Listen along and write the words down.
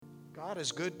God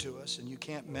is good to us, and you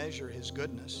can't measure His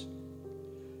goodness.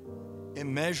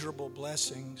 Immeasurable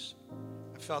blessings.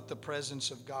 I felt the presence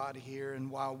of God here,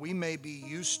 and while we may be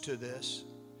used to this,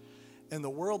 in the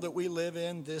world that we live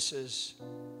in, this is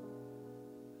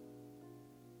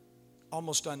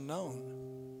almost unknown.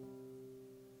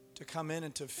 To come in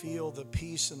and to feel the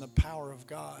peace and the power of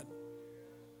God.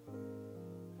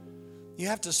 You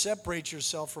have to separate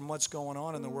yourself from what's going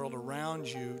on in the world around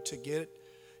you to get,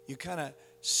 you kind of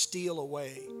steal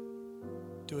away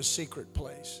to a secret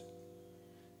place.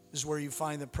 This is where you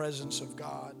find the presence of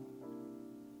God.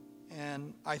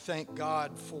 And I thank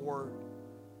God for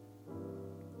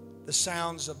the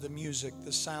sounds of the music,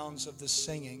 the sounds of the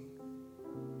singing.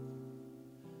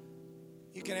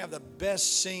 You can have the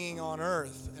best singing on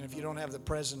earth, and if you don't have the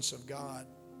presence of God,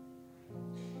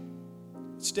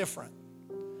 it's different.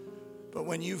 But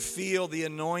when you feel the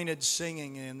anointed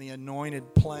singing and the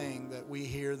anointed playing that we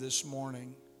hear this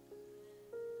morning,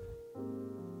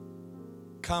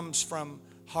 comes from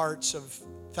hearts of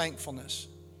thankfulness.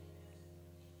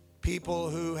 People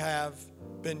who have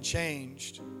been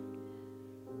changed.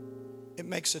 It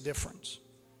makes a difference.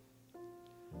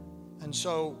 And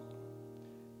so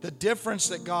the difference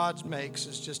that God makes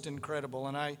is just incredible.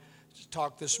 And I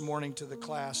talked this morning to the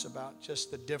class about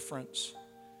just the difference.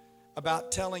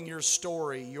 About telling your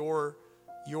story, your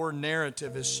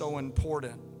narrative is so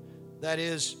important. That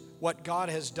is what God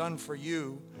has done for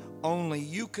you, only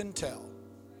you can tell.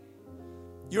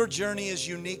 Your journey is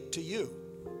unique to you.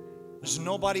 There's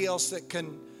nobody else that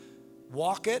can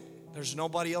walk it. There's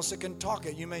nobody else that can talk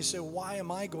it. You may say, why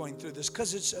am I going through this?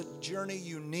 Because it's a journey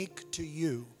unique to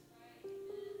you.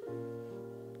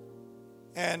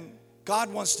 And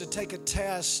God wants to take a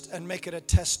test and make it a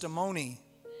testimony.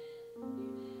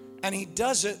 And He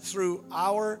does it through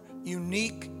our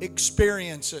unique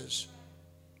experiences.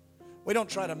 We don't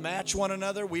try to match one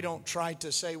another. We don't try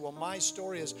to say, well, my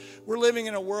story is... We're living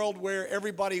in a world where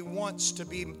everybody wants to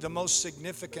be the most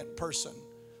significant person,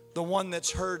 the one that's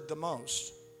heard the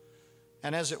most.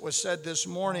 And as it was said this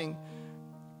morning,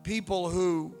 people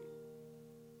who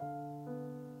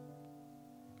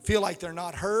feel like they're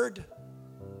not heard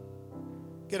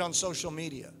get on social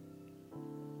media,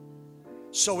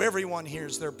 so everyone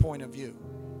hears their point of view.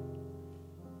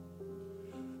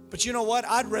 But you know what?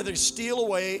 I'd rather steal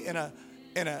away in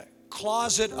a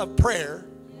closet of prayer,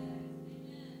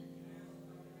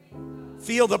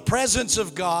 feel the presence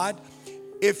of God.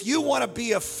 If you want to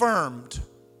be affirmed,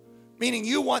 meaning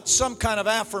you want some kind of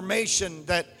affirmation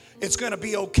that it's going to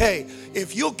be okay,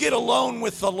 if you'll get alone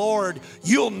with the Lord,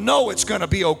 you'll know it's going to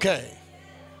be okay.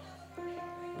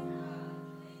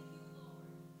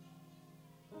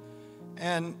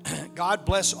 And God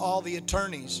bless all the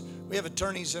attorneys. We have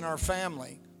attorneys in our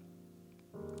family.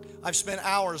 I've spent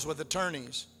hours with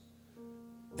attorneys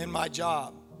in my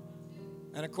job.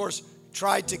 And of course,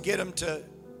 tried to get them to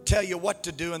tell you what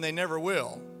to do, and they never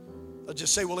will. They'll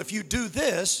just say, well, if you do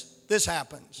this, this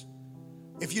happens.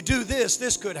 If you do this,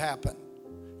 this could happen.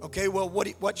 Okay, well,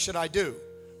 what should I do?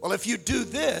 Well, if you do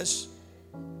this,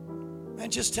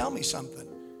 man, just tell me something.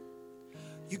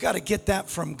 You got to get that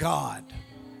from God.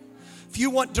 If you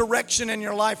want direction in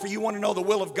your life or you want to know the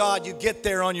will of God, you get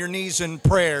there on your knees in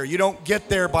prayer. You don't get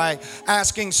there by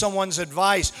asking someone's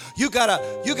advice. You gotta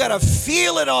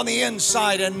feel it on the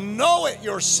inside and know it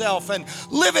yourself and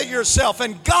live it yourself,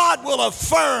 and God will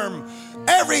affirm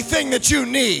everything that you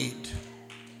need.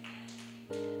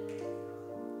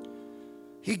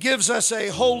 He gives us a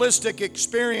holistic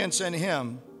experience in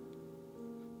Him.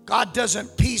 God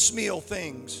doesn't piecemeal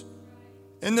things.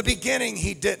 In the beginning,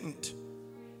 He didn't.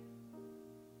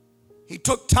 He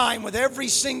took time with every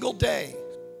single day,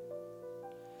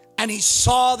 and He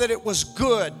saw that it was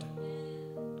good.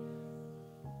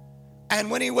 And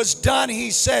when He was done,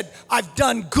 He said, I've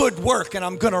done good work and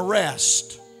I'm going to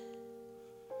rest.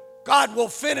 God will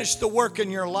finish the work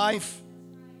in your life.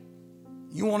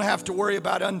 You won't have to worry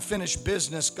about unfinished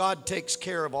business. God takes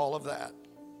care of all of that.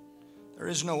 There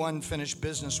is no unfinished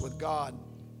business with God.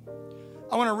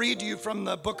 I want to read to you from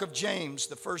the book of James,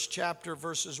 the first chapter,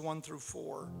 verses 1 through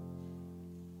 4.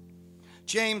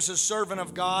 James, a servant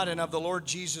of God and of the Lord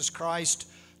Jesus Christ,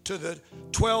 to the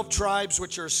 12 tribes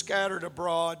which are scattered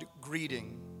abroad,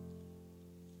 greeting.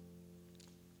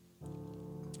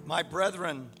 My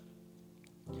brethren,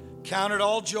 count it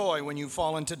all joy when you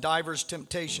fall into divers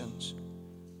temptations,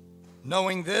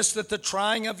 knowing this, that the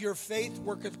trying of your faith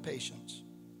worketh patience.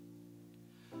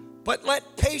 But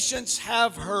let patience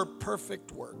have her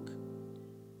perfect work.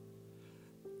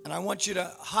 And I want you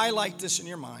to highlight this in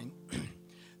your mind,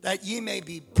 that ye may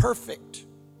be perfect.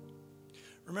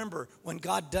 Remember, when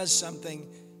God does something,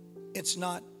 it's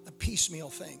not a piecemeal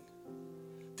thing.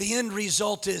 The end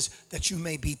result is that you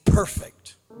may be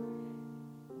perfect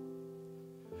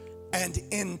and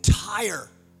entire.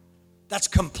 That's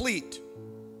complete.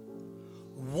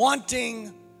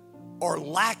 Wanting or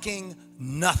lacking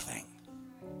nothing.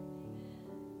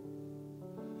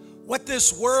 What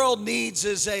this world needs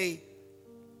is a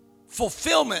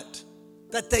fulfillment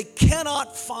that they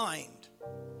cannot find.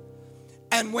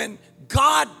 And when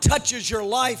God touches your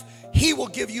life, He will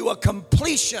give you a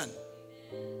completion.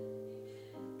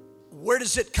 Where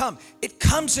does it come? It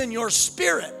comes in your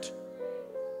spirit.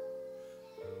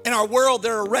 In our world,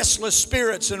 there are restless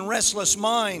spirits and restless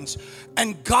minds,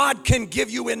 and God can give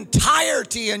you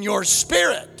entirety in your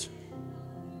spirit.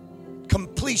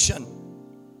 Completion.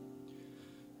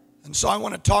 And so I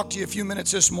want to talk to you a few minutes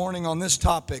this morning on this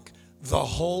topic, the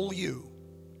whole you.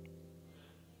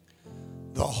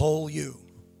 The whole you.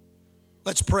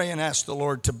 Let's pray and ask the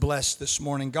Lord to bless this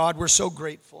morning. God, we're so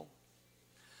grateful.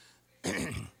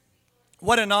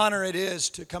 What an honor it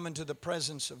is to come into the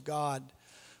presence of God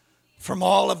from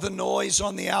all of the noise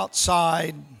on the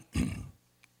outside.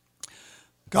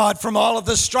 God, from all of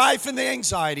the strife and the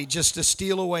anxiety, just to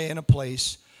steal away in a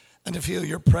place and to feel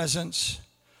your presence,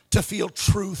 to feel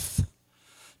truth,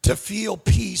 to feel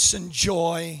peace and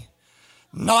joy,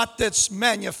 not that's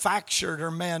manufactured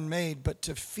or man-made, but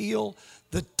to feel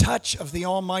the touch of the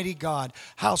Almighty God.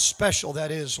 How special that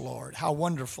is, Lord. How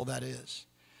wonderful that is.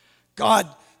 God,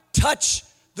 touch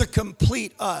the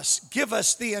complete us. Give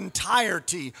us the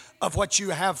entirety of what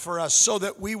you have for us so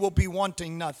that we will be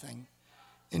wanting nothing.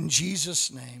 In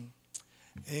Jesus' name,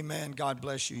 amen. God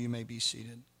bless you. You may be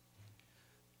seated.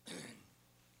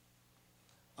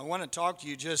 I want to talk to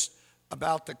you just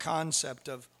about the concept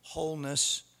of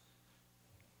wholeness,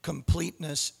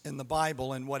 completeness in the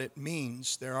Bible and what it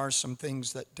means. There are some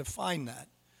things that define that.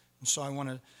 And so I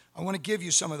want to give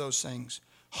you some of those things.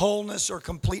 Wholeness or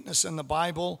completeness in the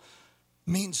Bible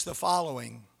means the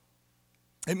following.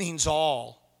 It means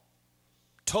all,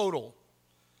 total,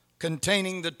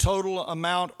 containing the total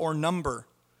amount or number,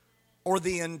 or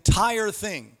the entire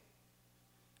thing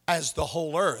as the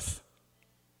whole earth,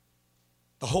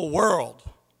 the whole world,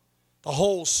 the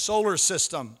whole solar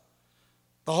system,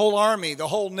 the whole army, the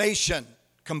whole nation,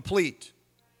 complete.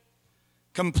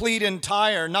 Complete,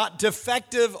 entire, not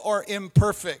defective or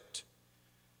imperfect.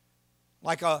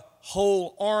 Like a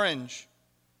whole orange,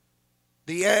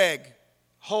 the egg,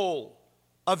 whole,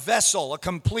 a vessel, a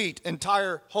complete,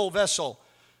 entire, whole vessel.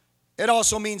 It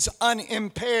also means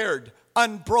unimpaired,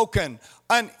 unbroken,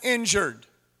 uninjured.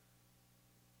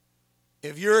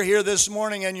 If you're here this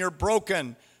morning and you're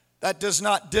broken, that does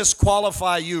not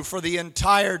disqualify you for the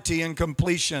entirety and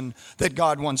completion that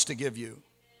God wants to give you.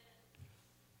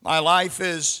 My life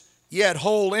is yet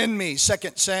whole in me, 2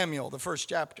 Samuel, the first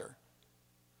chapter.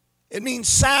 It means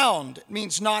sound. It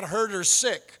means not hurt or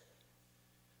sick.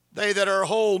 They that are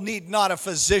whole need not a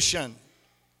physician.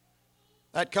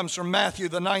 That comes from Matthew,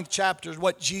 the 9th chapter,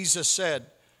 what Jesus said.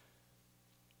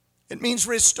 It means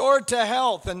restored to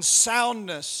health and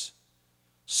soundness.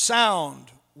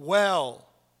 Sound, well.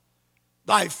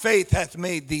 Thy faith hath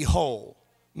made thee whole.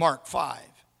 Mark 5.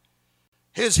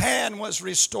 His hand was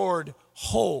restored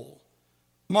whole.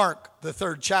 Mark, the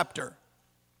 3rd chapter.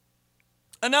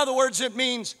 In other words, it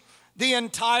means the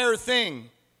entire thing,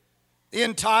 the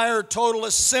entire total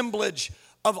assemblage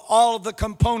of all of the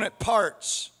component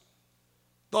parts.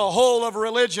 The whole of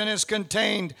religion is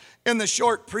contained in the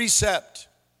short precept,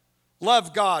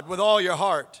 love God with all your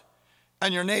heart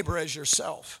and your neighbor as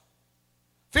yourself.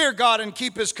 Fear God and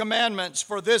keep his commandments,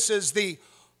 for this is the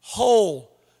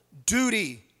whole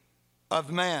duty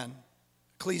of man.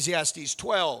 Ecclesiastes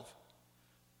 12.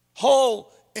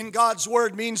 Whole in God's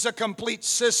word means a complete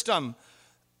system.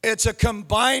 It's a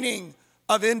combining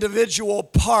of individual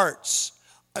parts.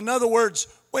 In other words,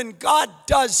 when God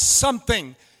does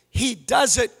something, he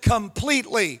does it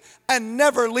completely and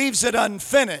never leaves it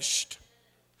unfinished.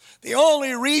 The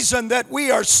only reason that we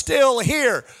are still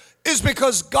here is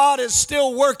because God is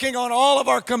still working on all of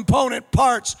our component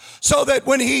parts so that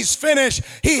when he's finished,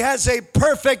 he has a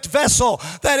perfect vessel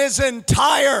that is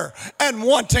entire and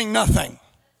wanting nothing.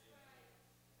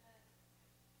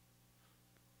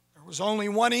 There was only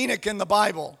one Enoch in the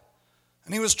Bible,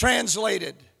 and he was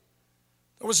translated.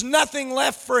 There was nothing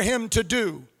left for him to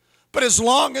do. But as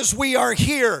long as we are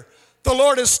here, the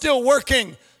Lord is still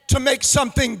working to make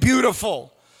something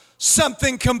beautiful,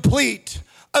 something complete,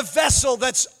 a vessel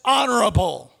that's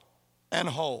honorable and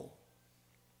whole.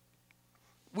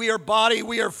 We are body,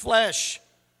 we are flesh.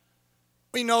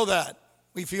 We know that.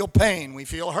 We feel pain, we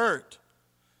feel hurt.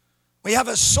 We have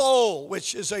a soul,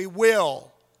 which is a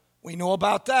will. We know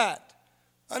about that.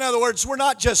 In other words, we're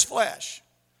not just flesh.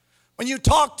 When you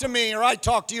talk to me or I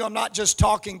talk to you, I'm not just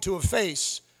talking to a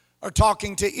face or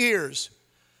talking to ears.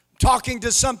 I'm talking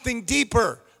to something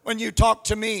deeper. When you talk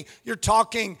to me, you're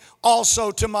talking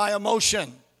also to my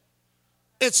emotion.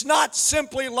 It's not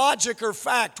simply logic or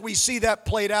fact. We see that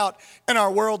played out in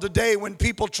our world today when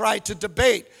people try to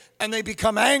debate and they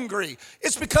become angry.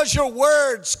 It's because your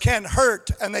words can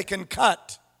hurt and they can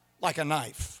cut like a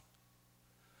knife.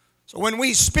 So when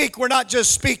we speak, we're not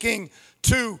just speaking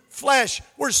to flesh,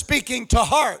 we're speaking to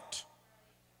heart.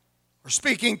 We're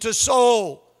speaking to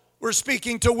soul. We're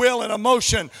speaking to will and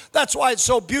emotion. That's why it's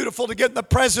so beautiful to get in the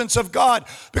presence of God.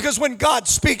 Because when God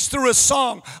speaks through a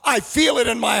song, I feel it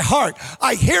in my heart.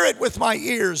 I hear it with my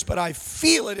ears, but I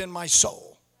feel it in my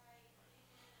soul.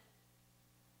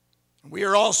 We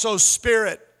are also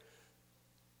spirit.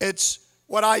 It's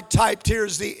what I typed here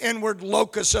is the inward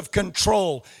locus of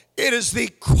control. It is the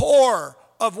core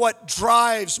of what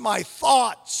drives my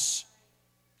thoughts,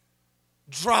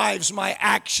 drives my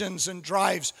actions, and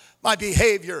drives my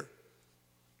behavior.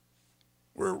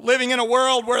 We're living in a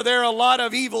world where there are a lot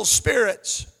of evil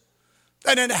spirits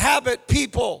that inhabit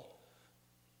people,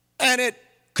 and it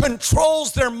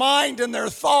controls their mind and their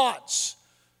thoughts.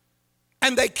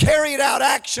 And they carried out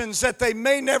actions that they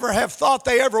may never have thought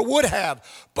they ever would have,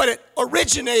 but it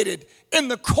originated in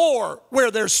the core where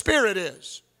their spirit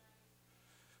is.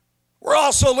 We're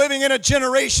also living in a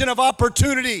generation of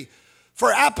opportunity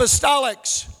for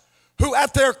apostolics who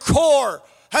at their core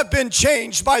have been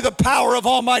changed by the power of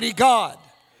Almighty God.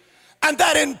 And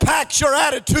that impacts your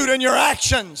attitude and your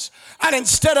actions. And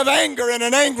instead of anger in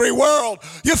an angry world,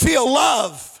 you feel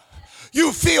love.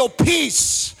 You feel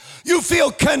peace. You feel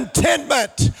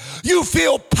contentment. You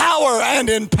feel power and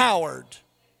empowered.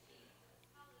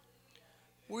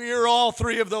 We are all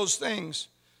three of those things.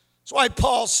 That's why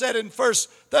Paul said in 1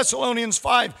 Thessalonians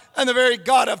 5, and the very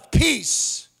God of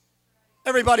peace.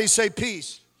 Everybody say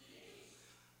peace.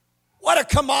 What a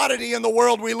commodity in the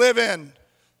world we live in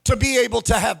to be able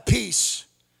to have peace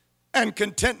and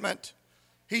contentment.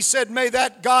 He said, may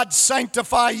that God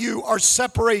sanctify you or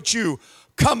separate you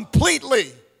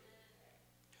completely.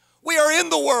 We are in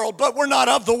the world, but we're not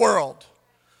of the world.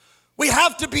 We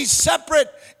have to be separate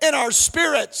in our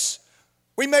spirits.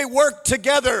 We may work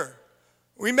together.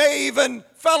 We may even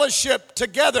fellowship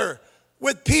together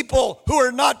with people who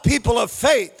are not people of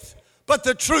faith. But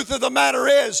the truth of the matter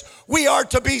is, we are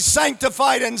to be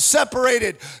sanctified and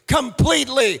separated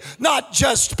completely, not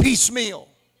just piecemeal.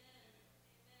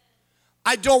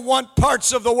 I don't want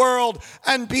parts of the world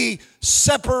and be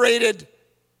separated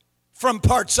from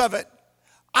parts of it.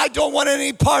 I don't want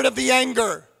any part of the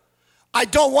anger. I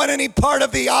don't want any part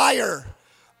of the ire.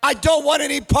 I don't want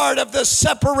any part of the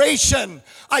separation.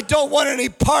 I don't want any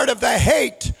part of the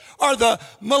hate or the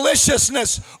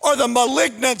maliciousness or the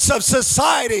malignance of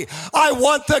society. I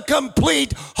want the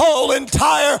complete, whole,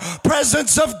 entire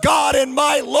presence of God in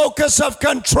my locus of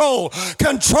control,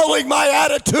 controlling my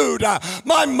attitude,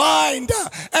 my mind,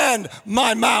 and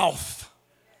my mouth.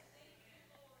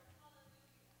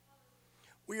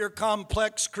 We are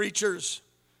complex creatures.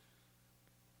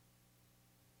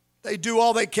 They do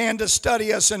all they can to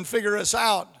study us and figure us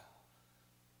out.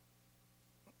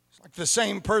 It's like the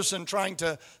same person trying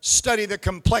to study the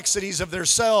complexities of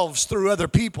themselves through other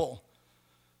people.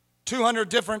 200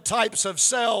 different types of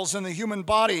cells in the human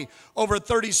body, over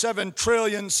 37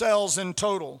 trillion cells in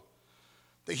total.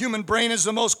 The human brain is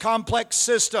the most complex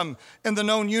system in the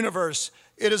known universe.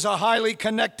 It is a highly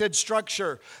connected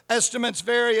structure. Estimates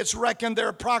vary. It's reckoned there are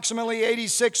approximately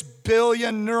 86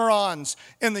 billion neurons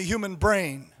in the human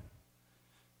brain.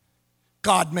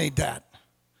 God made that.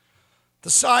 The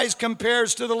size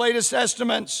compares to the latest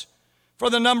estimates for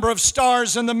the number of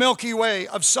stars in the Milky Way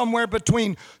of somewhere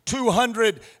between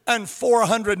 200 and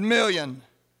 400 million.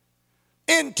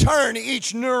 In turn,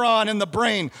 each neuron in the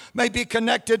brain may be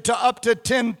connected to up to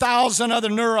 10,000 other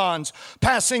neurons,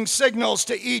 passing signals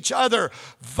to each other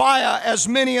via as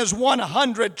many as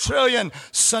 100 trillion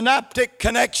synaptic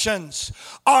connections.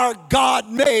 Our God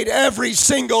made every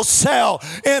single cell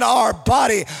in our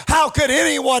body. How could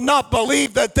anyone not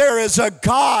believe that there is a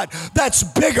God that's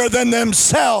bigger than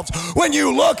themselves? When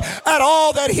you look at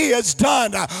all that He has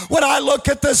done, when I look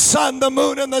at the sun, the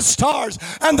moon, and the stars,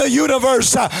 and the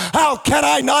universe, how can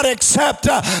I not accept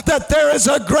that there is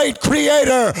a great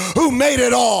creator who made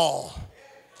it all?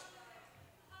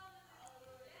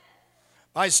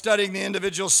 By studying the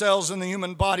individual cells in the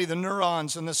human body, the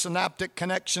neurons and the synaptic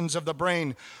connections of the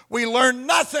brain, we learn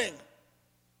nothing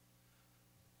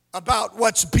about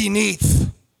what's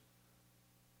beneath.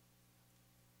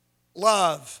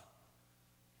 Love,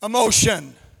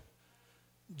 emotion,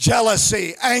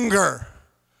 jealousy, anger,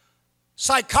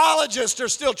 Psychologists are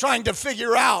still trying to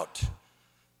figure out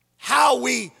how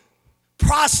we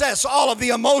process all of the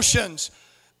emotions,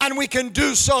 and we can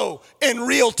do so in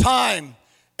real time,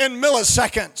 in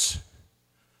milliseconds,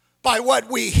 by what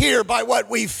we hear, by what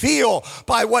we feel,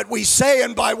 by what we say,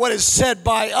 and by what is said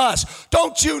by us.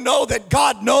 Don't you know that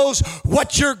God knows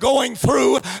what you're going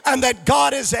through, and that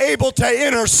God is able to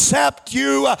intercept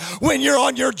you when you're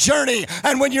on your journey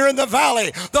and when you're in the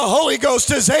valley? The Holy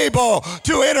Ghost is able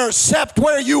to intercept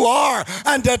where you are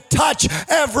and to touch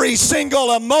every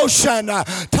single emotion,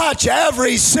 touch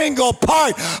every single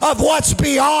part of what's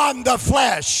beyond the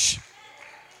flesh.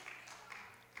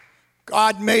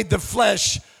 God made the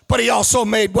flesh, but he also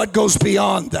made what goes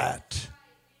beyond that.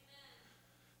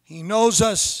 He knows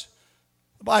us.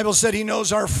 The Bible said he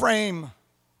knows our frame.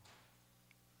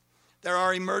 There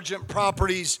are emergent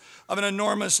properties of an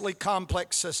enormously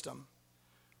complex system.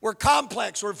 We're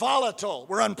complex, we're volatile,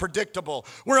 we're unpredictable,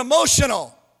 we're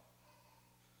emotional,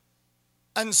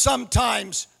 and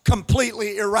sometimes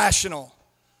completely irrational.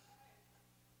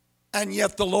 And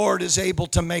yet the Lord is able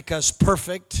to make us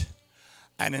perfect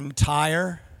and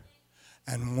entire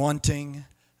and wanting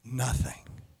nothing.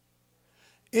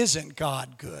 Isn't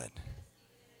God good?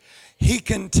 He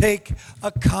can take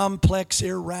a complex,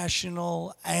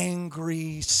 irrational,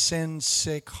 angry,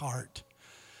 sin-sick heart,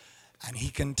 and he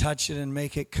can touch it and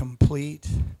make it complete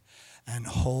and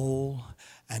whole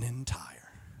and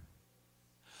entire.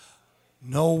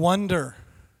 No wonder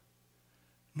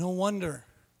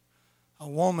a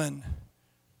woman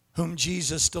whom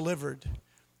Jesus delivered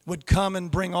would come and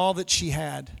bring all that she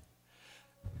had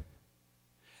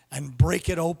and break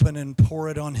it open and pour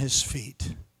it on his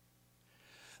feet.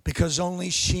 Because only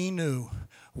she knew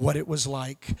what it was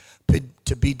like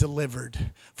to be delivered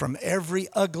from every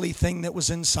ugly thing that was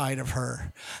inside of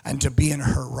her and to be in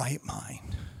her right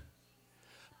mind.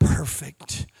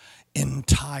 Perfect,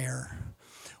 entire,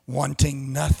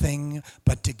 wanting nothing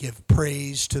but to give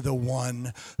praise to the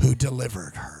one who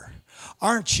delivered her.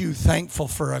 Aren't you thankful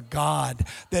for a God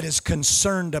that is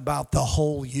concerned about the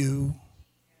whole you?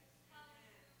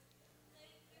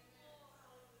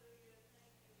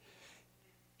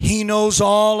 He knows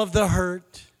all of the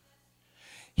hurt.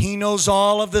 He knows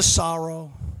all of the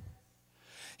sorrow.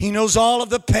 He knows all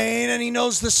of the pain, and he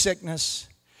knows the sickness.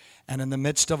 And in the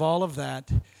midst of all of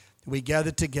that, we gather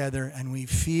together and we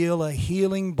feel a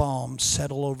healing balm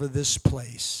settle over this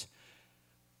place.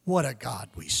 What a God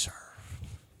we serve.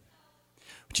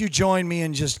 Would you join me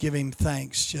in just giving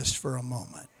thanks just for a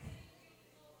moment?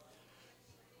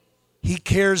 He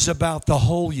cares about the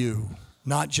whole you,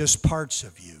 not just parts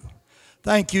of you.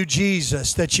 Thank you,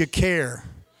 Jesus, that you care.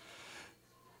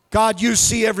 God, you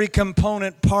see every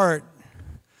component part,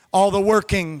 all the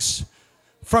workings,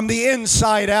 from the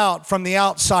inside out, from the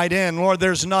outside in. Lord,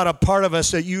 there's not a part of us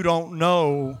that you don't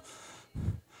know.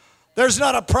 There's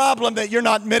not a problem that you're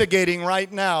not mitigating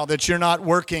right now, that you're not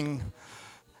working.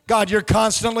 God, you're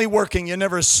constantly working. You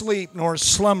never sleep nor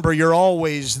slumber. You're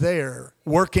always there,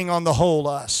 working on the whole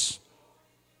us.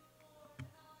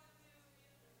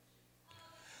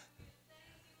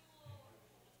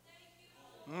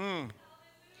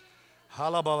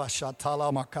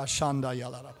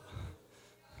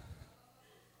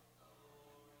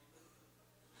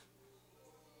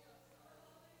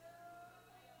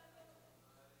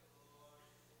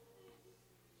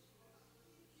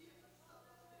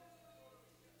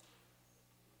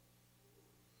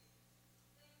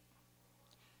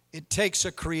 It takes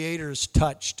a creator's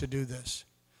touch to do this.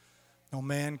 No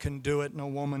man can do it. No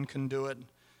woman can do it.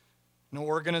 No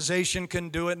organization can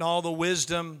do it. And all the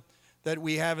wisdom that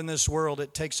we have in this world,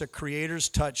 it takes a creator's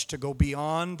touch to go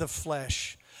beyond the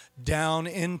flesh, down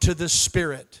into the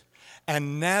spirit,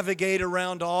 and navigate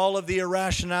around all of the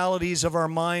irrationalities of our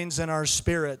minds and our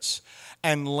spirits,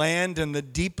 and land in the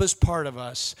deepest part of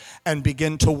us and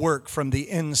begin to work from the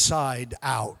inside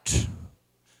out.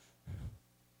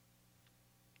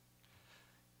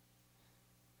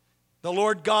 The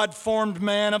Lord God formed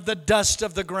man of the dust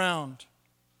of the ground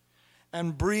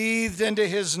and breathed into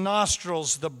his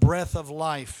nostrils the breath of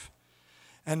life.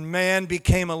 And man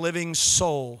became a living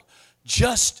soul.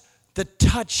 Just the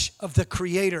touch of the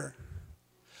Creator.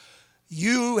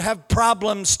 You have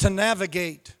problems to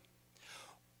navigate,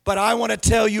 but I want to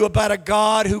tell you about a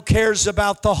God who cares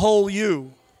about the whole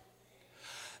you.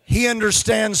 He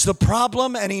understands the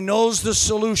problem and he knows the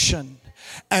solution.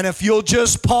 And if you'll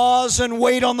just pause and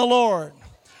wait on the Lord.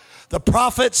 The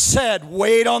prophet said,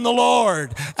 wait on the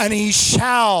Lord, and he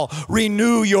shall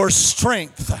renew your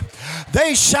strength.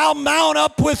 They shall mount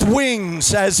up with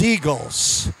wings as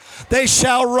eagles. They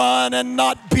shall run and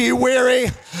not be weary.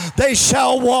 They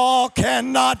shall walk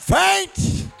and not faint.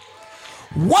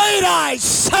 Wait, I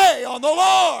say, on the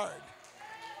Lord.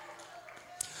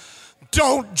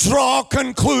 Don't draw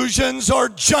conclusions or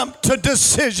jump to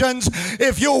decisions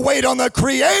if you'll wait on the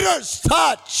Creator's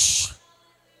touch.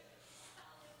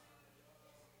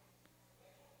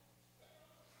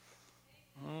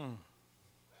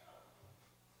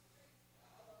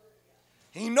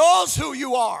 He knows who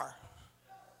you are.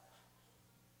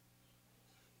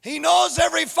 He knows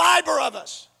every fiber of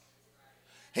us.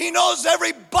 He knows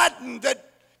every button that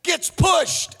gets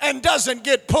pushed and doesn't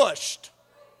get pushed.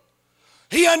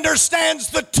 He understands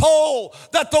the toll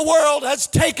that the world has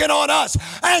taken on us,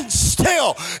 and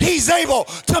still He's able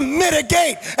to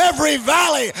mitigate every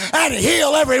valley and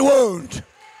heal every wound.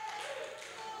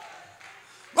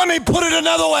 Let me put it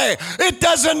another way. It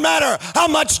doesn't matter how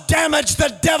much damage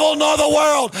the devil nor the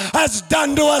world has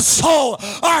done to a soul.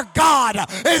 Our God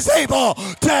is able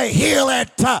to heal it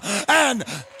and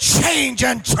change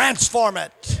and transform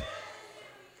it.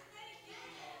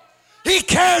 He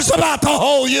cares about the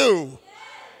whole you.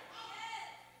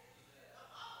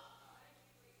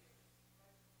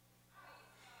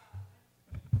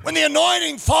 When the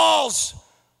anointing falls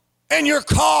in your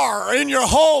car or in your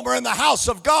home or in the house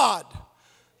of God,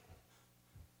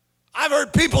 I've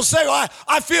heard people say, well,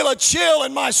 I feel a chill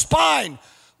in my spine.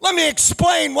 Let me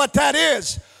explain what that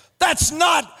is. That's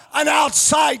not an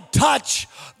outside touch.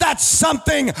 That's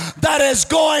something that is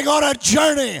going on a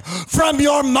journey from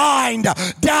your mind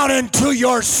down into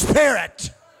your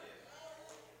spirit.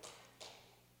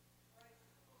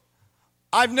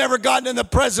 I've never gotten in the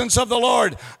presence of the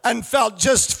Lord and felt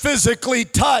just physically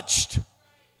touched.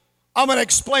 I'm going to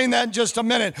explain that in just a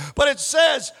minute. But it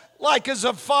says, like as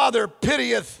a father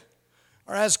pitieth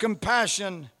or has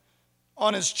compassion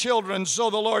on his children, so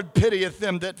the Lord pitieth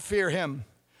them that fear him.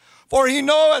 For he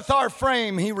knoweth our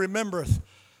frame, he remembereth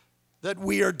that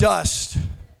we are dust.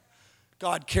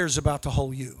 God cares about the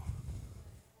whole you.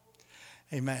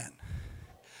 Amen.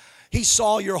 He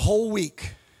saw your whole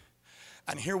week,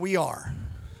 and here we are.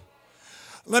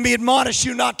 Let me admonish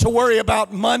you not to worry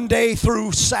about Monday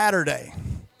through Saturday.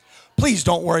 Please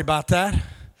don't worry about that.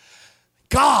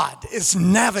 God is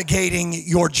navigating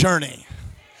your journey.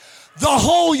 The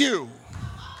whole you.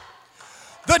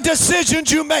 The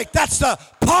decisions you make, that's the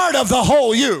part of the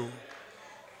whole you.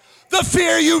 The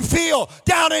fear you feel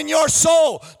down in your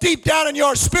soul, deep down in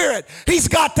your spirit, He's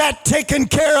got that taken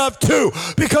care of too,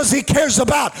 because He cares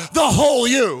about the whole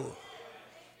you.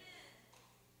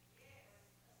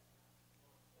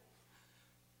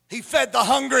 He fed the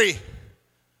hungry,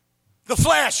 the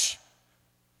flesh,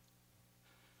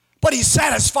 but He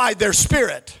satisfied their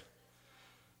spirit.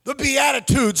 The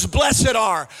Beatitudes, blessed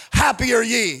are, happy are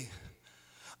ye.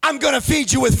 I'm going to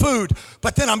feed you with food,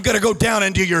 but then I'm going to go down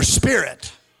into your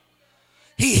spirit.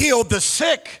 He healed the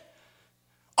sick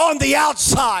on the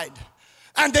outside,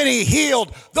 and then He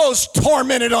healed those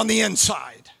tormented on the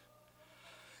inside.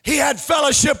 He had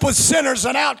fellowship with sinners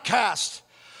and outcasts.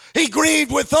 He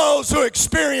grieved with those who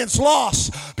experienced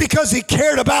loss because He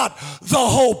cared about the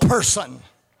whole person.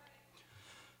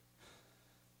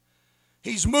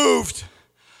 He's moved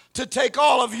to take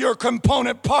all of your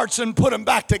component parts and put them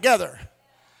back together.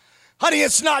 Honey,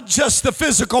 it's not just the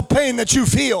physical pain that you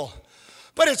feel,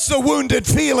 but it's the wounded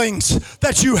feelings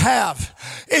that you have.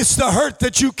 It's the hurt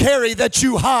that you carry, that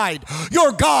you hide.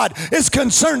 Your God is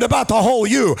concerned about the whole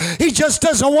you. He just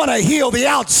doesn't want to heal the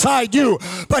outside you,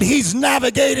 but He's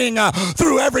navigating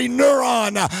through every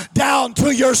neuron down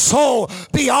to your soul,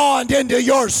 beyond into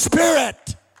your spirit.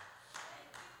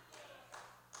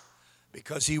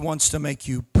 Because He wants to make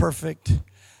you perfect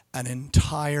and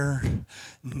entire,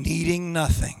 needing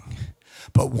nothing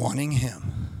but wanting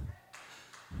Him.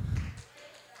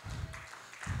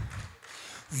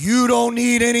 You don't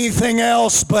need anything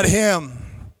else but Him.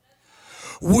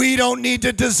 We don't need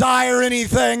to desire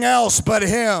anything else but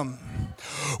Him.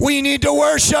 We need to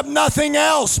worship nothing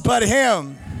else but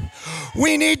Him.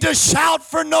 We need to shout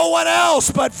for no one else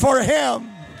but for Him.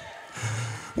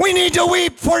 We need to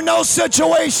weep for no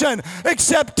situation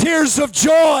except tears of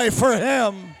joy for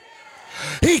Him.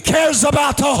 He cares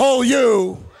about the whole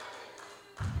you.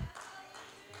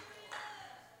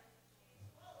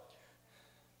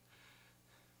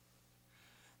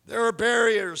 There are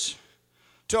barriers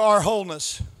to our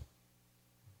wholeness.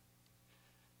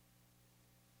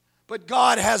 But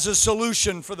God has a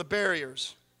solution for the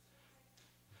barriers.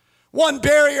 One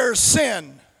barrier is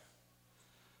sin.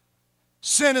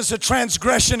 Sin is a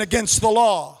transgression against the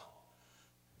law.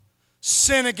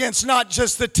 Sin against not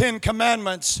just the 10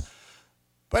 Commandments,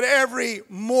 but every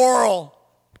moral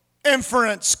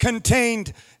inference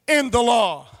contained in the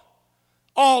law.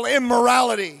 All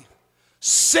immorality,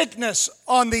 sickness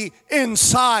on the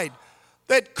inside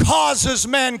that causes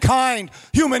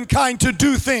humankind to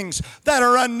do things that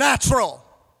are unnatural.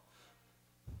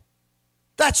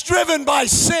 That's driven by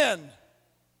sin.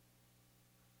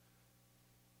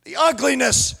 The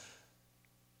ugliness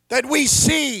that we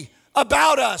see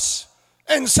about us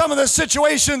and some of the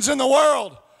situations in the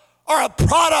world are a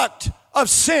product of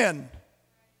sin.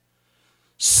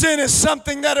 Sin is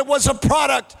something that it was a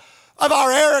product of our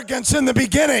arrogance in the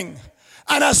beginning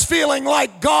and us feeling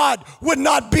like God would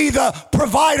not be the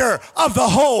provider of the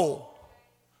whole.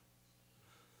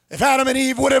 If Adam and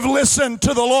Eve would have listened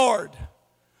to the Lord,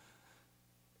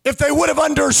 if they would have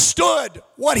understood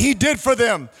what He did for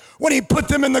them when He put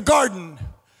them in the garden,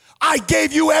 I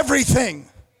gave you everything.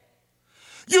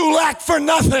 You lack for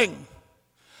nothing.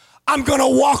 I'm going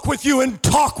to walk with you and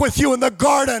talk with you in the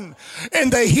garden in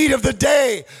the heat of the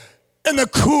day, in the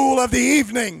cool of the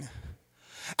evening.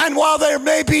 And while there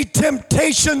may be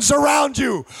temptations around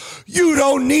you, you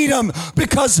don't need them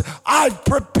because I've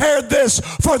prepared this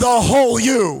for the whole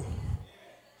you.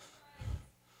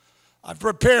 I've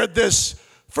prepared this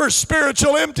for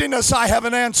spiritual emptiness. I have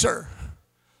an answer.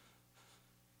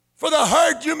 For the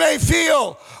hurt you may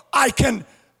feel, I can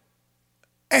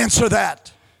answer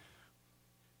that.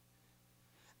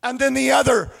 And then the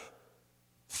other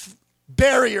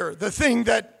barrier, the thing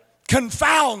that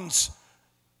confounds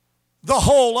the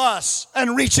whole us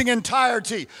and reaching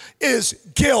entirety, is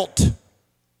guilt.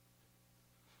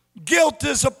 Guilt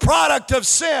is a product of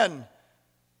sin,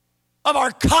 of our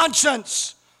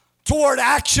conscience toward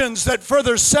actions that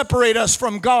further separate us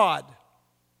from God.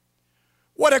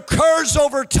 What occurs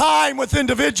over time with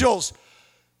individuals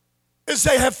is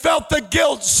they have felt the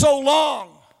guilt so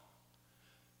long,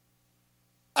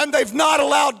 and they've not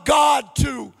allowed God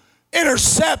to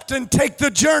intercept and take the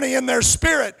journey in their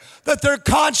spirit, that their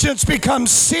conscience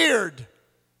becomes seared.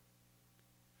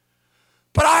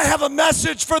 But I have a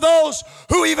message for those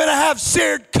who even have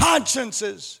seared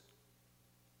consciences.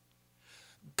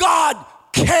 God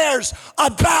cares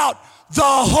about the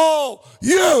whole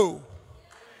you.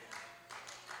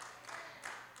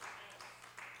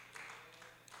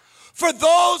 For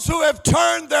those who have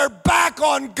turned their back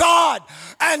on God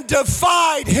and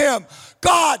defied Him,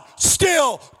 God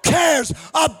still cares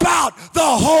about the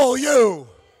whole you.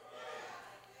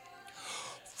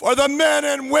 For the men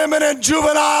and women and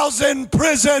juveniles in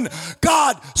prison,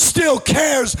 God still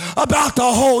cares about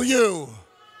the whole you.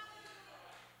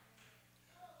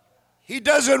 He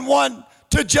doesn't want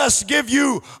to just give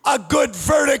you a good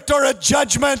verdict or a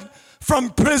judgment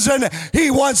from prison. He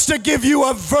wants to give you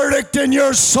a verdict in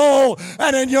your soul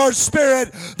and in your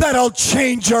spirit that'll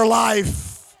change your life.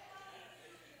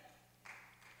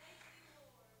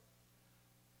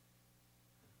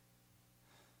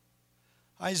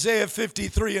 Isaiah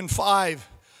 53:5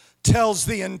 tells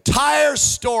the entire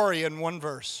story in one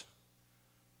verse.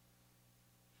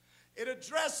 It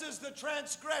addresses the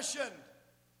transgression.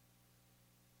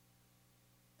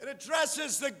 It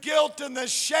addresses the guilt and the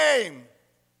shame.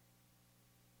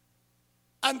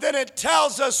 And then it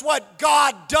tells us what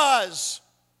God does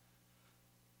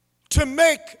to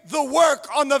make the work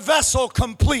on the vessel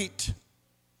complete.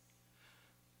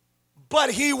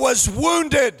 But He was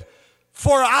wounded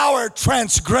for our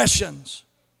transgressions.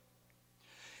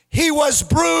 He was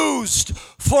bruised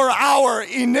for our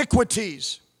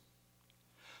iniquities.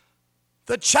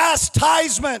 The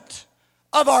chastisement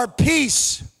of our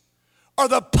peace, or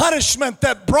the punishment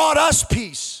that brought us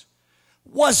peace,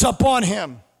 was upon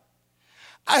Him.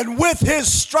 And with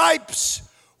His stripes,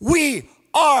 we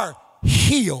are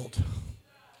healed.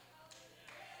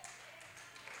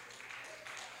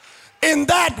 In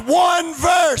that one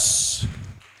verse,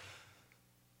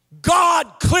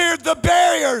 God cleared the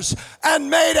barriers and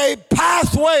made a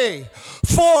pathway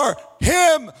for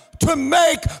Him to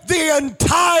make the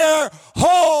entire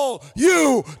whole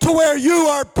you to where you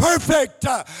are perfect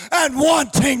and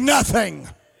wanting nothing.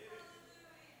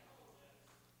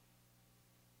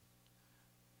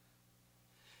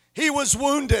 He was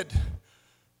wounded.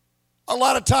 A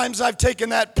lot of times I've taken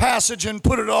that passage and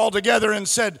put it all together and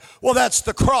said, well, that's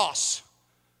the cross.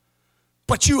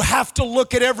 But you have to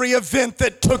look at every event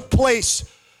that took place,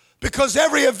 because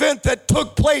every event that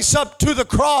took place up to the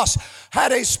cross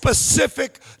had a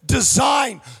specific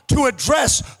design to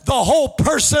address the whole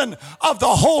person of the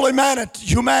whole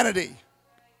humanity.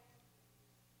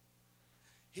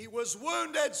 He was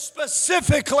wounded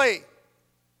specifically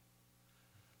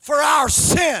for our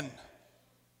sin.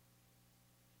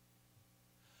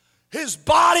 His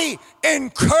body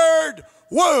incurred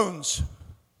wounds.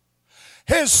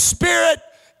 His spirit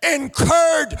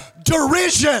incurred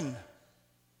derision.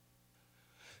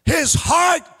 His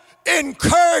heart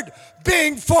incurred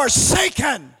being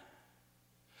forsaken.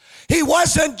 He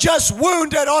wasn't just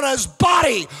wounded on his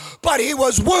body, but he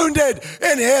was wounded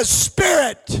in his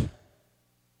spirit.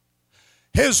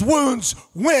 His wounds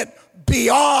went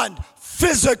beyond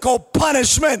physical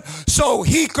punishment so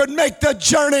he could make the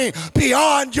journey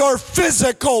beyond your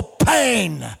physical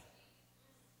pain.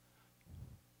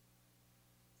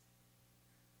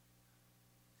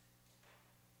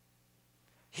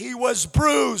 He was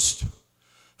bruised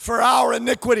for our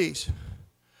iniquities.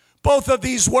 Both of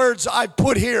these words I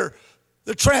put here,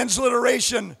 the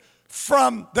transliteration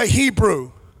from the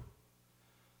Hebrew.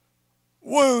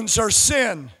 Wounds are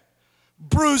sin.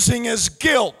 Bruising is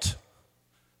guilt.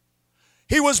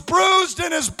 He was bruised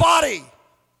in his body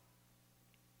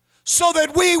so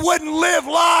that we wouldn't live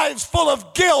lives full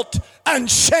of guilt and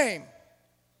shame.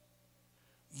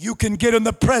 You can get in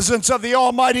the presence of the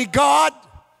Almighty God,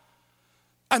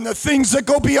 and the things that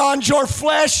go beyond your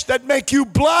flesh, that make you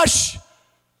blush,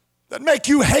 that make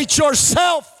you hate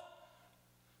yourself,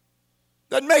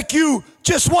 that make you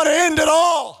just want to end it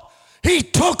all. He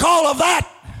took all of that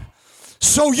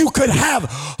so you could have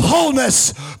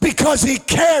wholeness, because he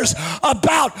cares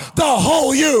about the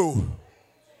whole you.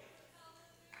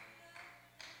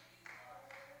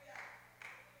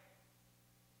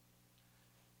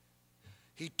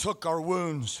 He took our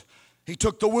wounds. He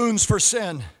took the wounds for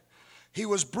sin. He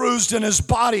was bruised in his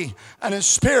body and his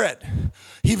spirit.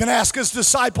 He even asked his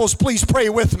disciples, please pray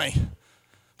with me.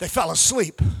 They fell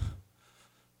asleep.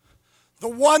 The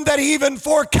one that he even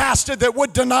forecasted that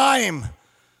would deny him,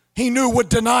 he knew would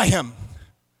deny him.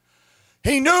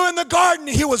 He knew in the garden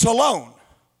he was alone.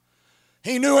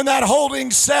 He knew in that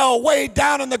holding cell way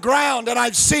down in the ground, and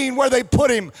I've seen where they put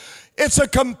him. It's a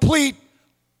complete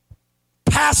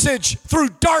passage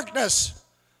through darkness.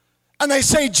 And they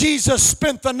say Jesus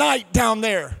spent the night down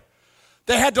there.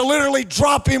 They had to literally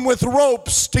drop him with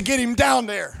ropes to get him down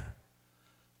there.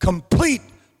 Complete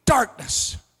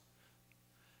darkness.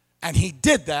 And he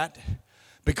did that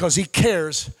because he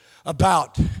cares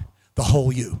about the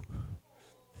whole you.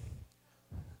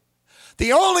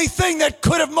 The only thing that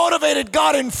could have motivated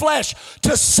God in flesh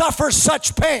to suffer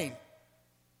such pain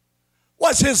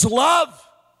was his love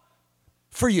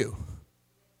for you.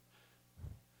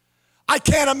 I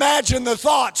can't imagine the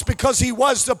thoughts, because he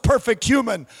was the perfect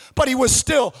human, but he was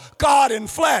still God in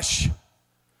flesh.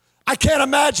 I can't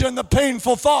imagine the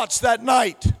painful thoughts that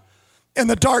night in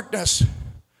the darkness.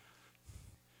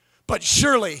 But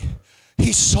surely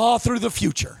he saw through the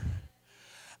future,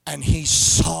 and he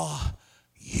saw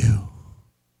you.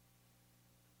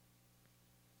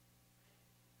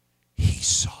 He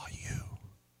saw you.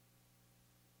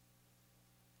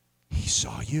 He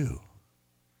saw you.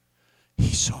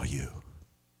 He saw you.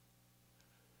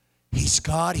 He's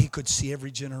God. He could see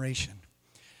every generation.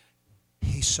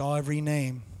 He saw every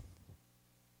name.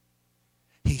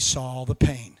 He saw all the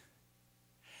pain.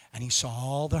 And he saw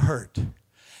all the hurt.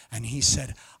 And he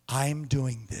said, I'm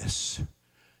doing this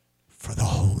for the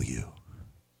whole you.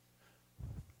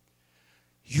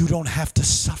 You don't have to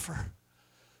suffer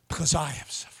because I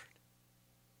have suffered.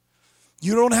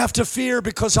 You don't have to fear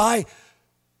because I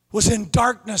was in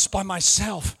darkness by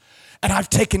myself and I've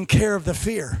taken care of the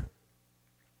fear.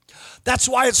 That's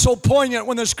why it's so poignant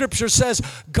when the scripture says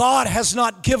God has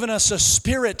not given us a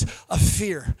spirit of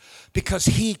fear, because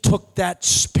he took that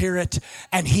spirit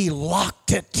and he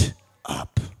locked it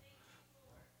up.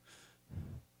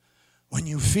 When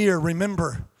you fear,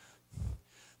 remember,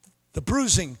 the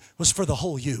bruising was for the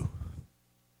whole you.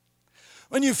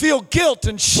 When you feel guilt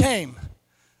and shame,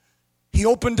 he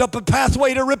opened up a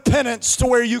pathway to repentance to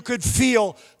where you could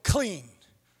feel clean,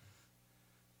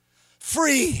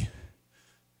 free,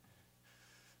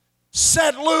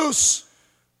 set loose,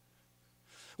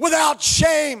 without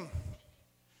shame.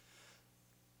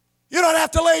 You don't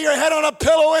have to lay your head on a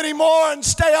pillow anymore and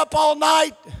stay up all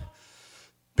night,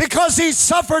 because he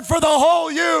suffered for the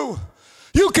whole you.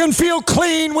 You can feel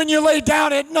clean when you lay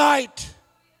down at night.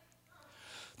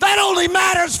 That only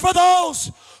matters for those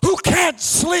who can't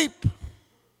sleep.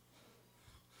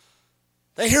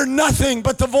 They hear nothing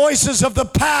but the voices of the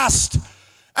past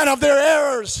and of their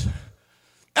errors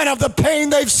and of the pain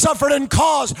they've suffered and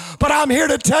caused. But I'm here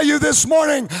to tell you this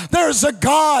morning, there's a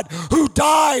God who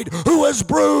died, who was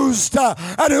bruised,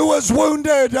 and who was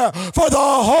wounded for the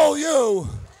whole you.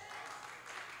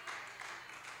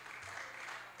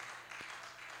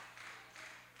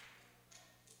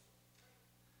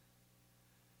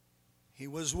 He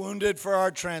was wounded for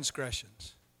our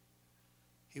transgressions.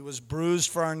 He was bruised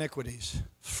for our iniquities.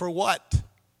 For what?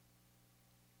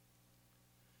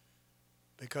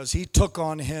 Because he took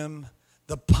on him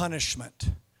the punishment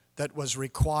that was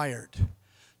required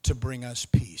to bring us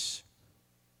peace.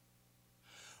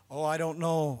 Oh, I don't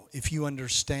know if you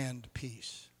understand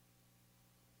peace.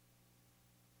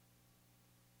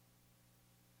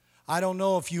 I don't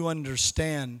know if you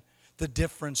understand the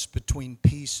difference between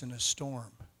peace in a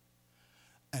storm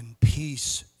and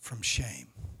peace from shame.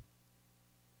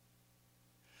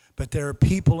 But there are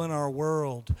people in our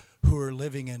world who are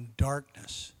living in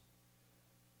darkness.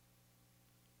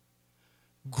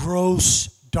 Gross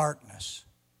darkness.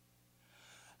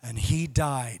 And He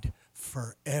died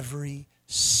for every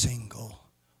single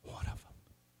one of them.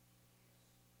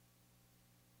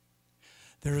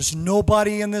 There is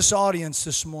nobody in this audience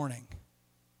this morning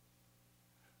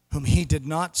whom He did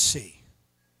not see,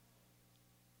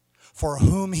 for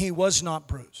whom He was not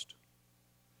bruised,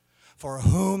 for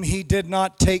whom He did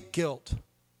not take guilt.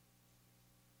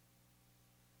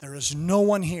 There is no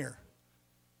one here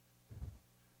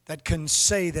that can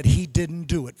say that He didn't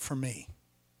do it for me.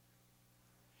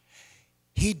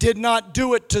 He did not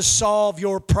do it to solve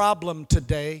your problem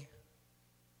today.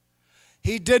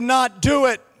 He did not do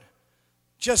it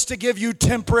just to give you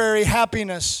temporary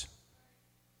happiness.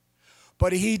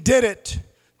 But He did it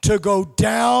to go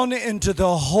down into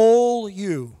the whole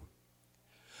you.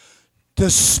 The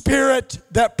spirit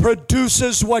that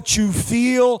produces what you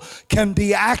feel can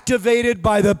be activated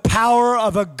by the power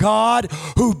of a God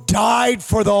who died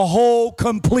for the whole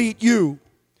complete you.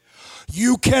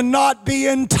 You cannot be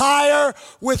entire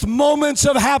with moments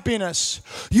of happiness.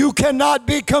 You cannot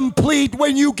be complete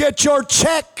when you get your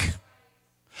check.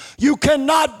 You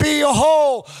cannot be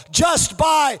whole just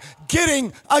by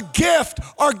getting a gift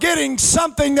or getting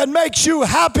something that makes you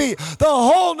happy. The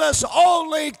wholeness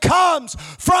only comes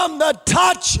from the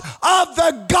touch of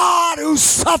the God who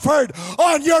suffered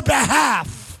on your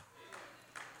behalf.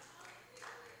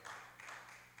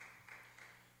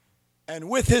 And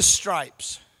with His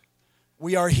stripes,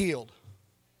 we are healed.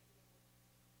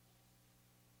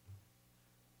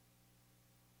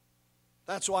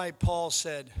 That's why Paul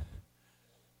said,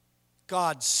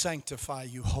 God sanctify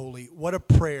you wholly. What a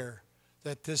prayer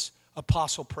that this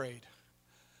apostle prayed.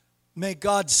 May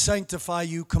God sanctify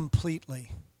you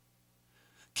completely.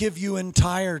 Give you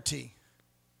entirety.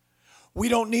 We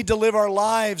don't need to live our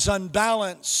lives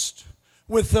unbalanced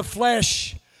with the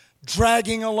flesh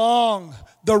dragging along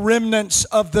the remnants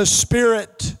of the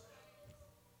Spirit.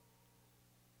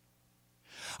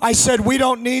 I said we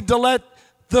don't need to let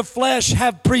the flesh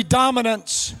have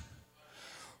predominance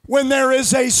when there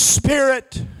is a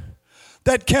Spirit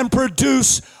that can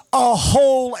produce a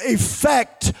whole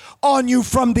effect on you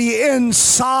from the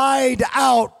inside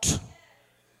out.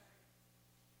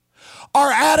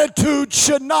 Our attitude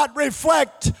should not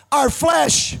reflect our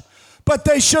flesh, but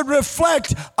they should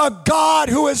reflect a God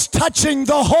who is touching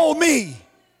the whole me.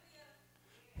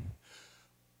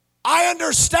 I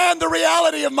understand the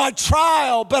reality of my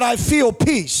trial, but I feel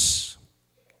peace.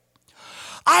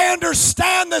 I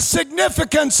understand the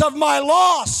significance of my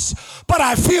loss, but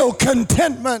I feel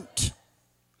contentment.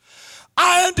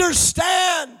 I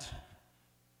understand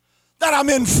that I'm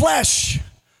in flesh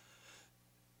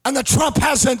and the trump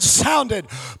hasn't sounded,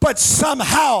 but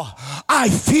somehow I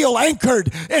feel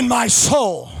anchored in my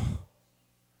soul.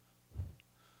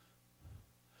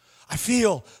 I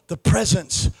feel the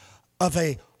presence of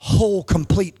a whole,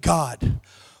 complete God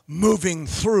moving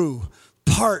through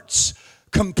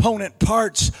component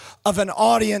parts of an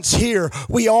audience here.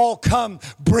 We all come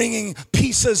bringing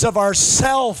pieces of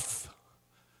ourself,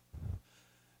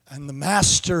 and the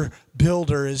master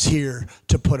builder is here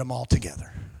to put them all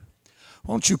together.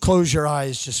 Won't you close your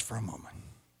eyes just for a moment?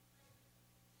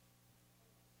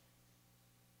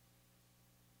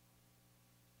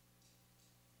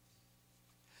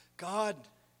 God,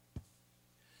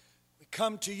 we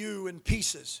come to you in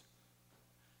pieces.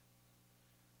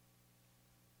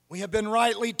 We have been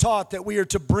rightly taught that we are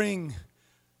to bring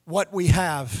what we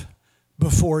have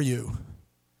before you.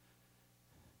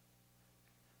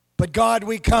 But God,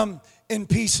 we come in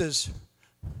pieces.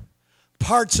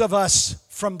 Parts of us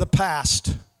from the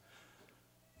past.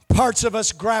 Parts of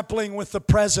us grappling with the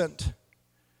present.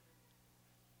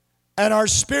 And our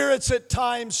spirits at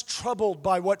times troubled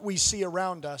by what we see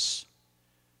around us.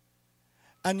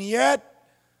 And yet,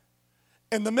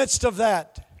 in the midst of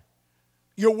that,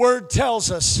 your word tells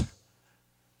us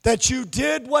that you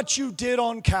did what you did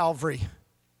on Calvary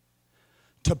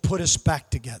to put us back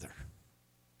together.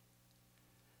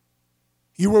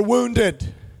 You were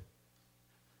wounded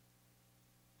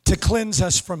to cleanse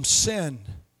us from sin.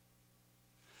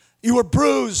 You were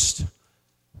bruised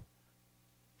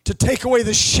to take away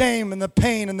the shame and the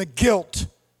pain and the guilt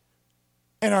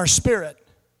in our spirit.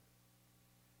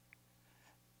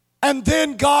 And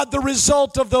then, God, the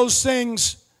result of those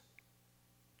things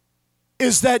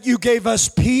is that you gave us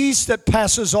peace that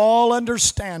passes all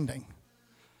understanding.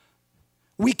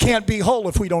 We can't be whole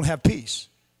if we don't have peace.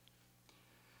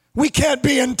 We can't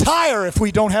be entire if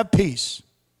we don't have peace.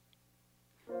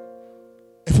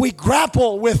 If we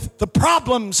grapple with the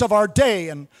problems of our day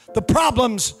and the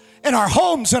problems in our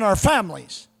homes and our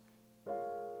families,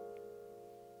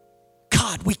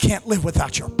 God, we can't live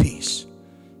without your peace.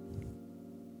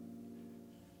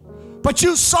 But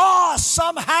you saw us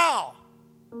somehow.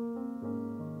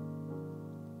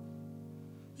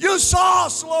 You saw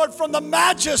us, Lord, from the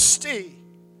majesty.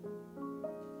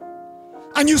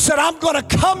 And you said, I'm going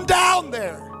to come down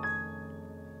there.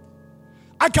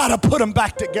 I got to put them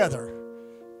back together.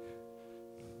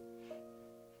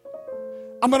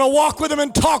 I'm going to walk with them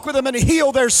and talk with them and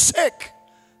heal their sick.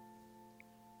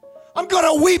 I'm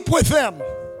going to weep with them.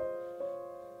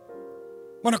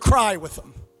 I'm going to cry with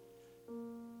them.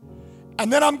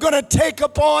 And then I'm going to take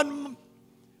upon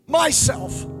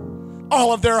myself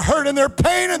all of their hurt and their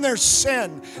pain and their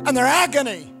sin and their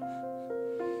agony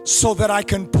so that I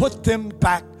can put them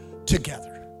back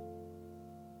together.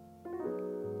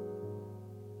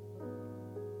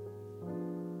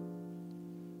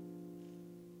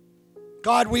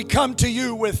 God, we come to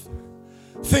you with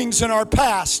things in our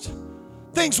past,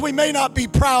 things we may not be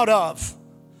proud of.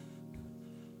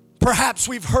 Perhaps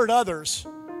we've hurt others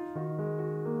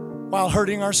while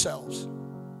hurting ourselves.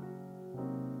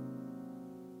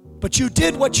 But you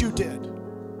did what you did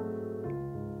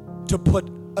to put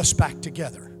us back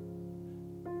together.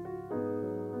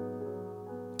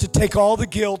 To take all the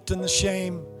guilt and the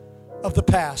shame of the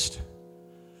past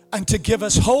and to give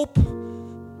us hope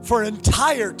for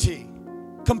entirety,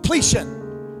 completion.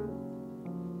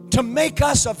 To make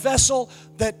us a vessel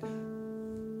that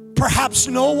perhaps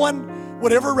no one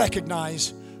would ever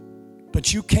recognize,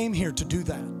 but you came here to do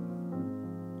that.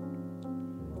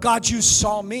 God, you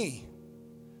saw me.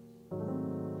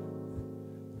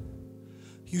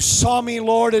 You saw me,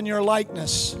 Lord, in your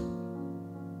likeness.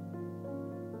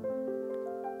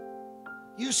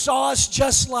 You saw us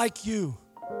just like you,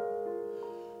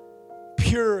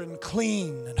 pure and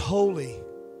clean and holy,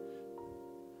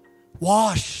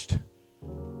 washed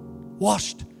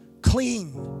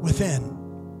clean within.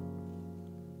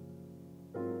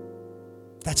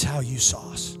 That's how you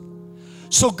saw us.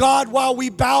 So God, while we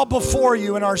bow before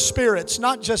you in our spirits,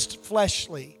 not just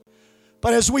fleshly,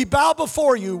 but as we bow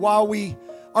before you while we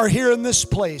are here in this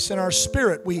place, in our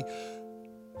spirit, we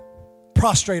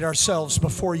prostrate ourselves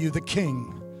before you, the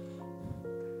King.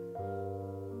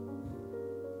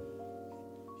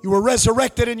 You were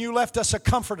resurrected and you left us a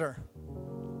comforter.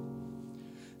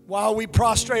 While we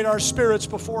prostrate our spirits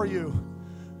before you,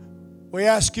 we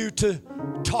ask you to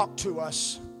talk to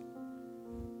us.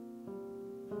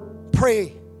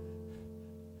 Pray.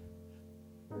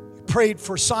 You prayed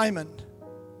for Simon.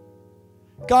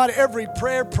 God, every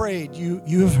prayer prayed,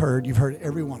 you have heard. You've heard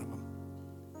every one of them.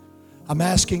 I'm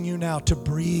asking you now to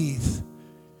breathe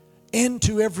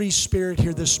into every spirit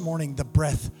here this morning the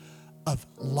breath of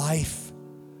life,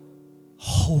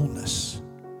 wholeness.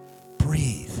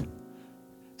 Breathe.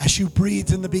 As you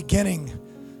breathed in the beginning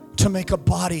to make a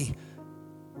body,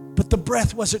 but the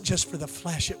breath wasn't just for the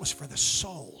flesh, it was for the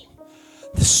soul,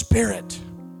 the spirit.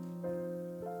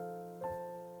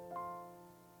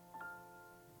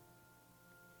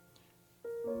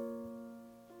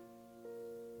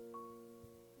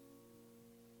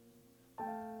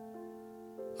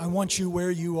 I want you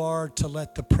where you are to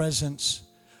let the presence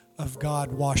of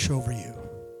God wash over you.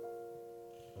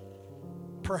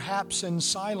 Perhaps in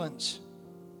silence,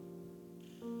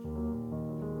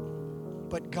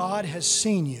 but God has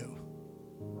seen you.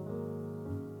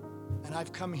 And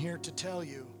I've come here to tell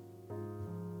you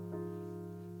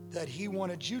that He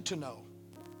wanted you to know.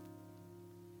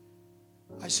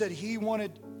 I said He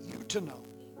wanted you to know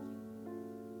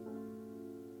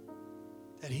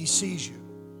that He sees you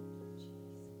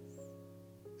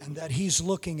and that He's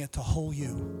looking at the whole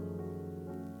you.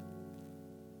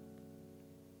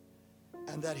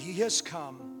 And that He has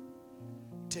come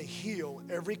to heal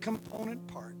every component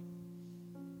part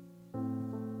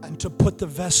and to put the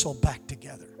vessel back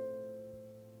together.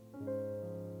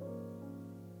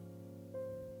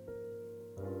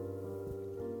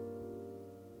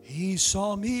 He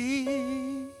saw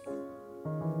me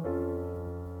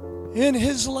in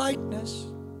His likeness.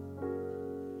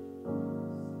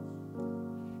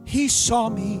 He saw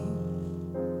me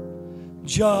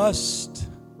just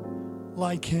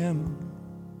like Him.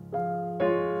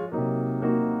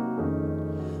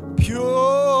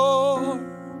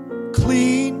 Pure,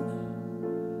 clean,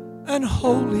 and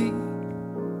holy,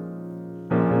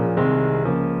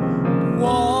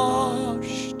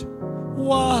 washed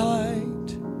white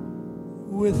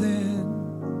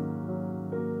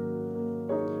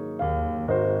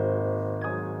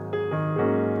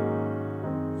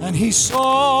And he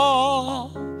saw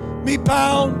me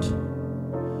bound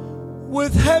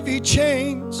with heavy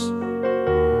chains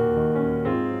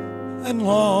and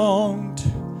longed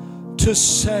to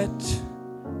set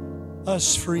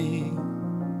us free.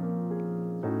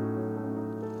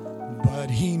 But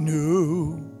he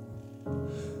knew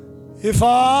if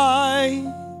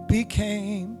I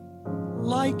became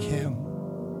like him,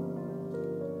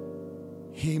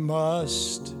 he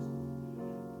must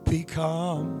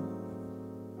become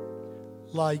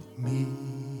like me.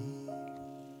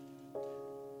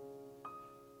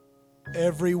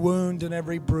 Every wound and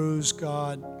every bruise,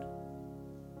 God,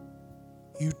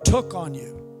 you took on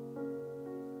you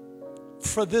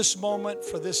for this moment,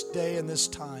 for this day and this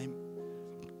time.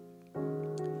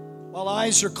 While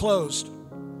eyes are closed,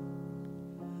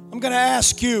 I'm going to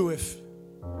ask you if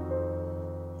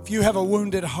you have a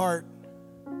wounded heart,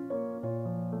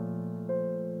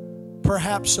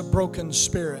 perhaps a broken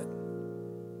spirit,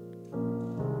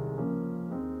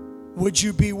 would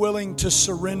you be willing to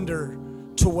surrender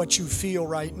to what you feel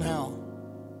right now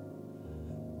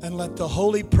and let the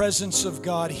holy presence of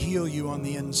God heal you on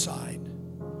the inside?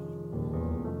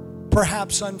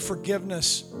 Perhaps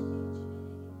unforgiveness,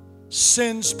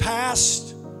 sins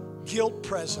past, guilt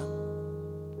present.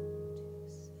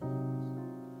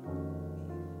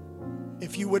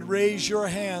 If you would raise your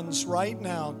hands right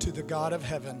now to the God of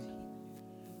heaven,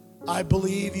 I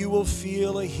believe you will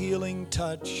feel a healing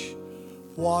touch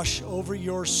wash over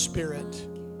your spirit.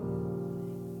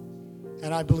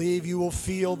 And I believe you will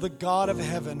feel the God of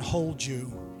heaven hold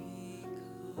you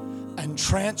and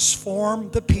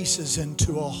transform the pieces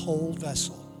into a whole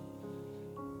vessel.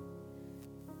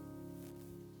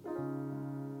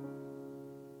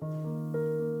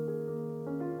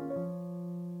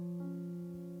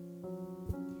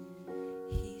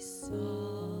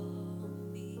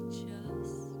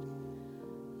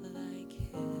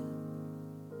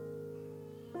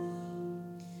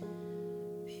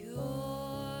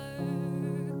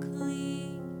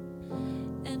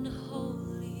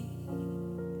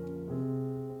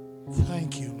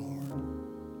 Thank you, Lord.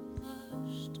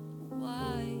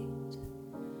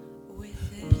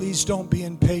 Please don't be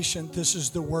impatient. This is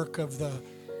the work of the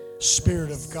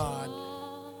Spirit of God.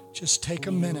 Just take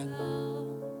a minute.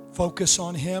 Focus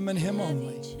on Him and Him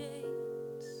only.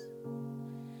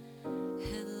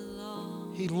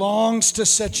 He longs to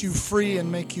set you free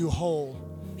and make you whole.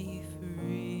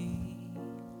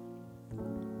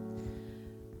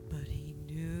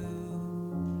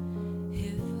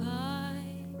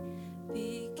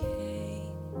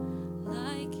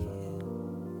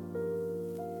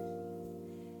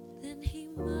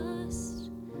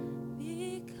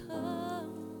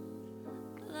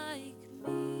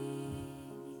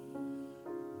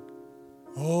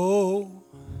 Oh,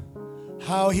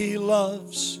 how He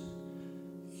loves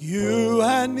you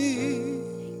and me.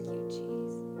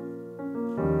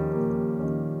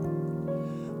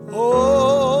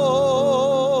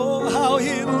 Oh, how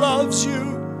He loves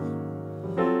you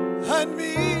and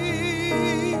me.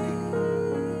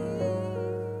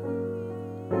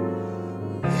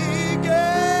 He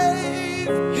gave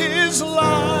His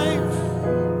life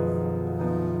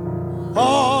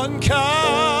on Calvary.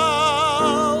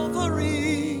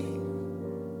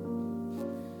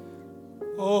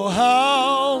 Oh,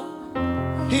 how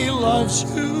He loves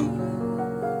you.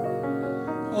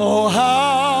 Oh,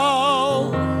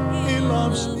 how He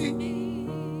loves me.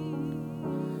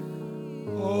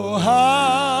 Oh,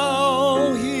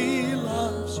 how He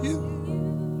loves you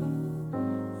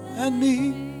and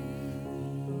me.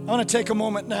 I want to take a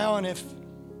moment now, and if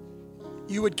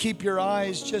you would keep your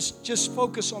eyes, just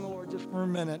focus on the Lord just for a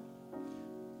minute.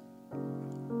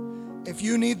 If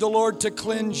you need the Lord to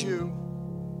cleanse you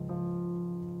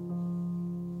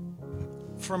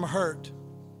from hurt,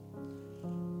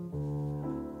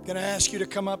 I'm going to ask you to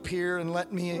come up here and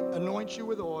let me anoint you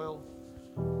with oil.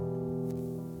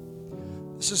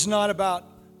 This is not about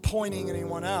pointing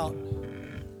anyone out.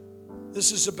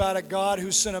 This is about a God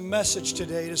who sent a message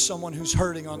today to someone who's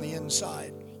hurting on the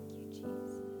inside.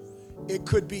 It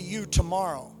could be you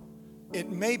tomorrow. It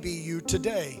may be you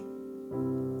today,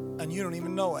 and you don't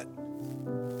even know it.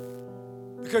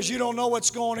 Because you don't know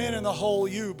what's going in the whole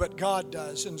you, but God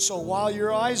does. And so while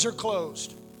your eyes are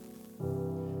closed,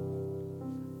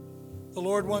 the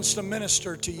Lord wants to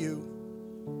minister to you.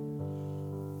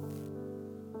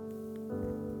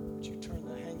 Would you turn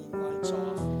the hanging lights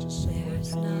off? Just say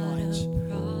hanging lights.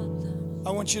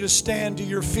 I want you to stand to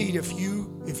your feet.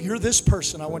 If you're this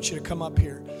person, I want you to come up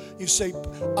here. You say,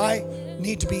 I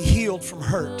need to be healed from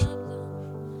hurt.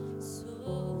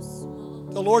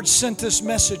 The Lord sent this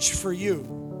message for you.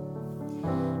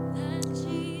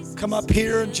 come up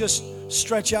here and just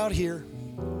stretch out here.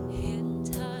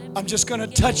 I'm just going to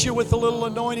touch you with a little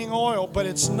anointing oil, but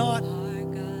it's not,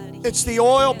 it's the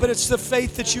oil, but it's the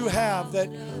faith that you have, that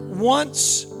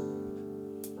once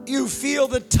you feel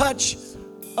the touch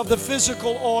of the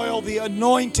physical oil, the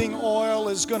anointing oil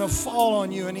is going to fall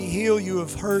on you and heal you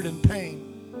of hurt and pain.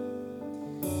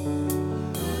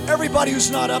 Everybody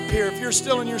who's not up here, if you're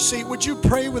still in your seat, would you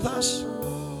pray with us?